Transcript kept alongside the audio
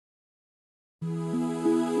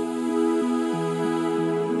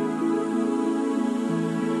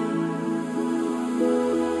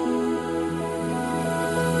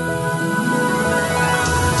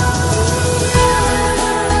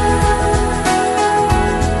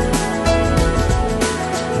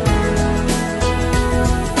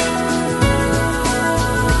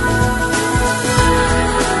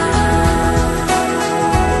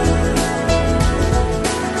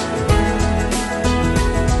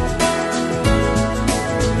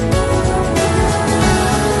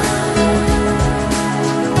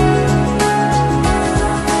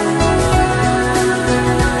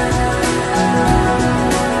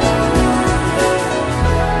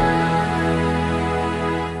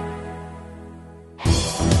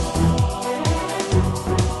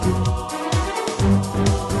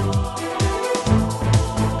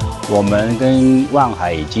我们跟万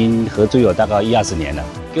海已经合作有大概1、20年了，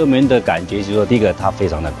给我们的感觉就是说，第一个它非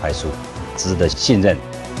常的快速，值得信任。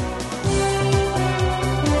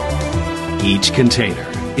Each container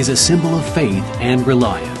is a symbol of faith and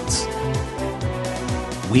reliance.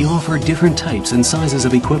 We offer different types and sizes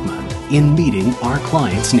of equipment in meeting our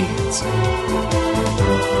clients' needs.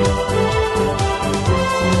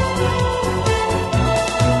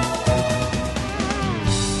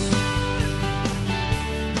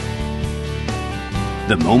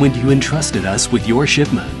 The moment you entrusted us with your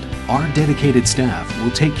shipment, our dedicated staff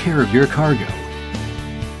will take care of your cargo,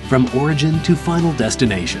 from origin to final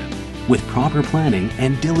destination, with proper planning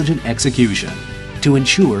and diligent execution to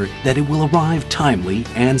ensure that it will arrive timely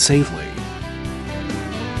and safely.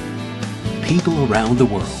 People around the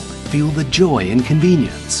world feel the joy and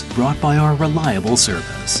convenience brought by our reliable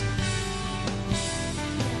service.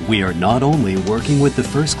 We are not only working with the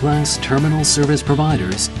first-class terminal service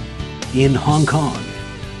providers in Hong Kong,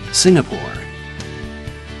 Singapore,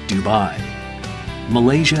 Dubai,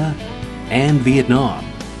 Malaysia, and Vietnam,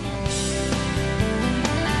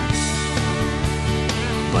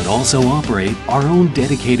 but also operate our own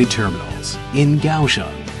dedicated terminals in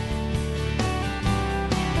Kaohsiung,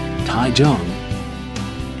 Taichung,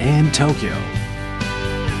 and Tokyo.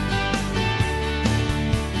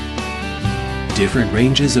 Different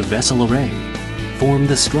ranges of vessel array form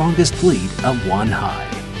the strongest fleet of Wanhai.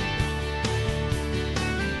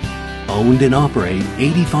 Owned and operate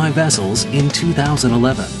 85 vessels in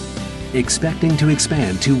 2011, expecting to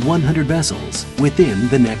expand to 100 vessels within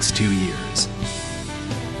the next 2 years.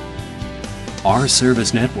 Our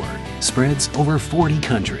service network spreads over 40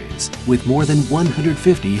 countries with more than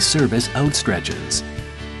 150 service outstretches.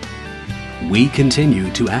 We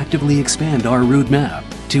continue to actively expand our route map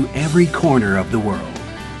to every corner of the world.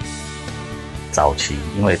 早期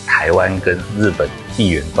因为台湾跟日本地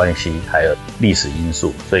缘关系还有历史因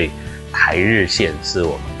素，所以台日线是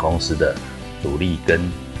我们公司的主力跟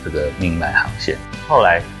这个命脉航线。后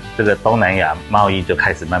来这个东南亚贸易就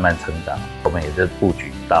开始慢慢成长，我们也就布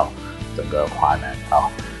局到整个华南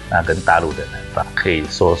那跟大陆的南方，可以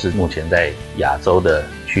说是目前在亚洲的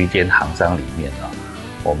区间航商里面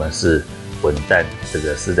我们是稳占这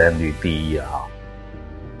个市占率第一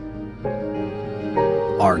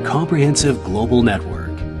Our comprehensive global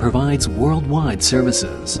network provides worldwide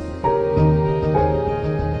services.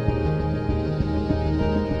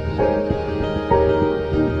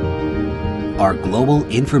 Our global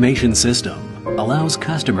information system allows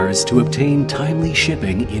customers to obtain timely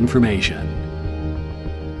shipping information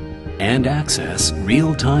and access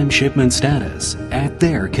real-time shipment status at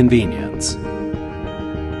their convenience.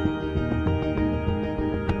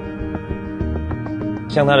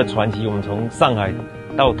 像它的船期，我们从上海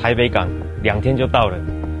到台北港2天就到了，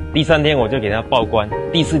第3天我就给它报关，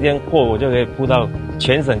第4天货我就可以铺到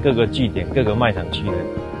全省各个据点、各个卖场去了。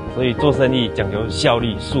所以做生意讲究效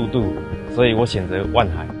率、速度，所以我选择万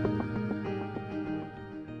海。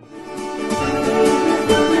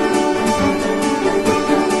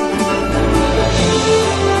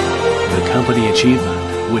The company achievement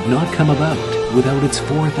would not come about without its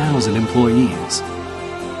 4,000 employees.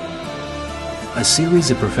 A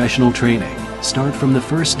series of professional training start from the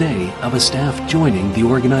first day of a staff joining the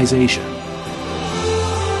organization.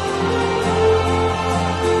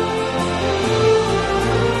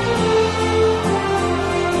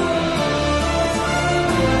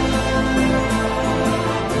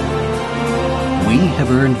 We have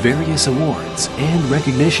earned various awards and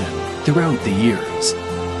recognition throughout the years.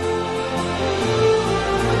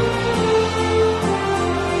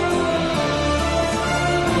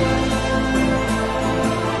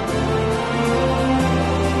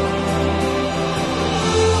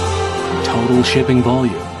 Total shipping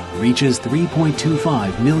volume reaches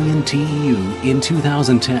 3.25 million TEU in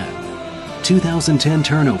 2010. 2010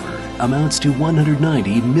 turnover amounts to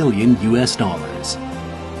 $190 million.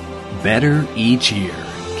 Better each year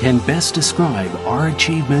can best describe our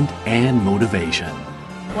achievement and motivation.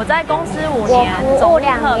 我在公司5年，我服务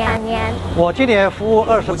2年。我今年服务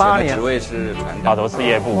28年。职位是码头事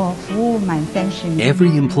业部。我服务满30年。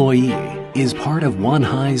 Every employee is part of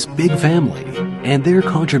Wanhai's big family, and their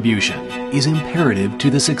contribution is imperative to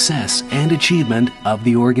the success and achievement of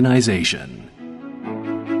the organization.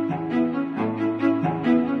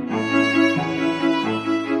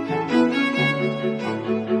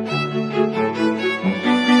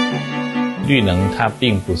 绿能它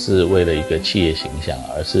并不是为了一个企业形象，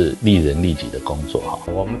而是利人利己的工作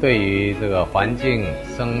我们对于这个环境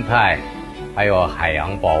生态还有海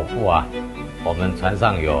洋保护我们船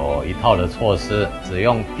上有一套的措施，只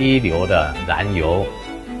用低硫的燃油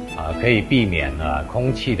可以避免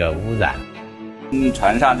空气的污染。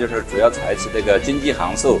船上就是主要采取这个经济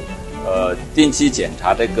航速，定期检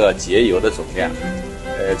查这个节油的总量。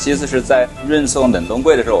其实是在运送冷冻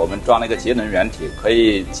柜的时候，我们装了一个节能圆体，可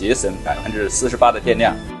以节省48%的电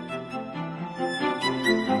量。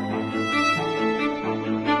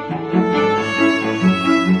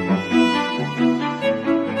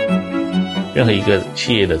任何一个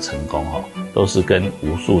企业的成功都是跟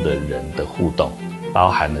无数的人的互动，包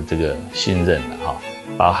含了这个信任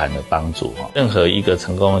包含了帮助。任何一个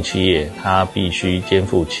成功的企业，它必须肩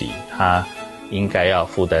负起它应该要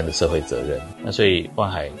负担的社会责任。那所以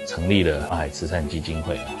万海成立了万海慈善基金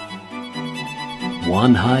会。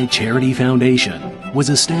One High Charity Foundation was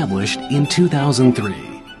established in 2003,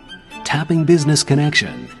 tapping business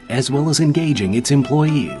connection as well as engaging its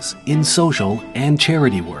employees in social and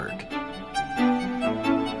charity work.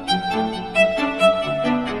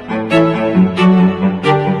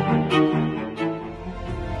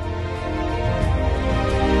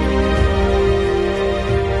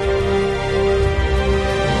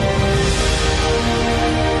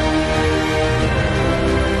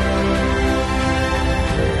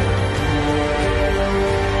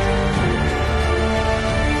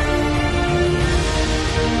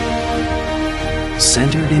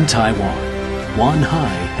 Centered in Taiwan, One High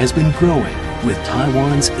has been growing with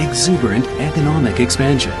Taiwan's exuberant economic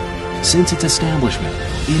expansion since its establishment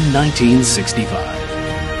in 1965.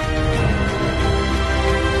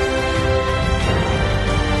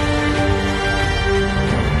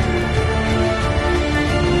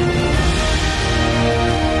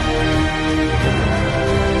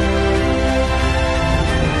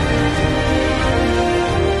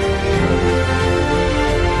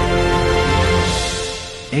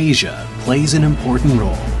 Asia plays an important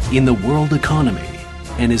role in the world economy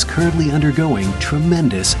and is currently undergoing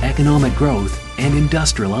tremendous economic growth and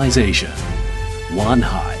industrialization. One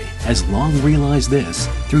High has long realized this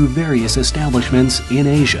through various establishments in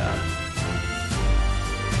Asia.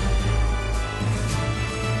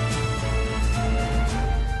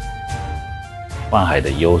 万海的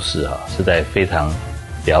优势是在非常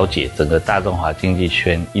了解整个大中华经济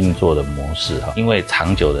圈运作的模式因为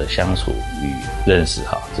长久的相处与认识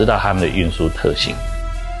知道他们的运输特性。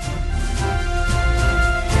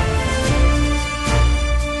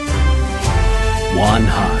One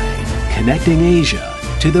High, connecting Asia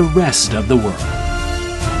to the rest of the world.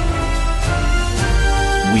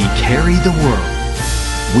 We carry the world.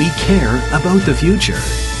 We care about the future.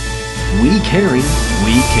 We carry,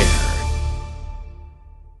 we care.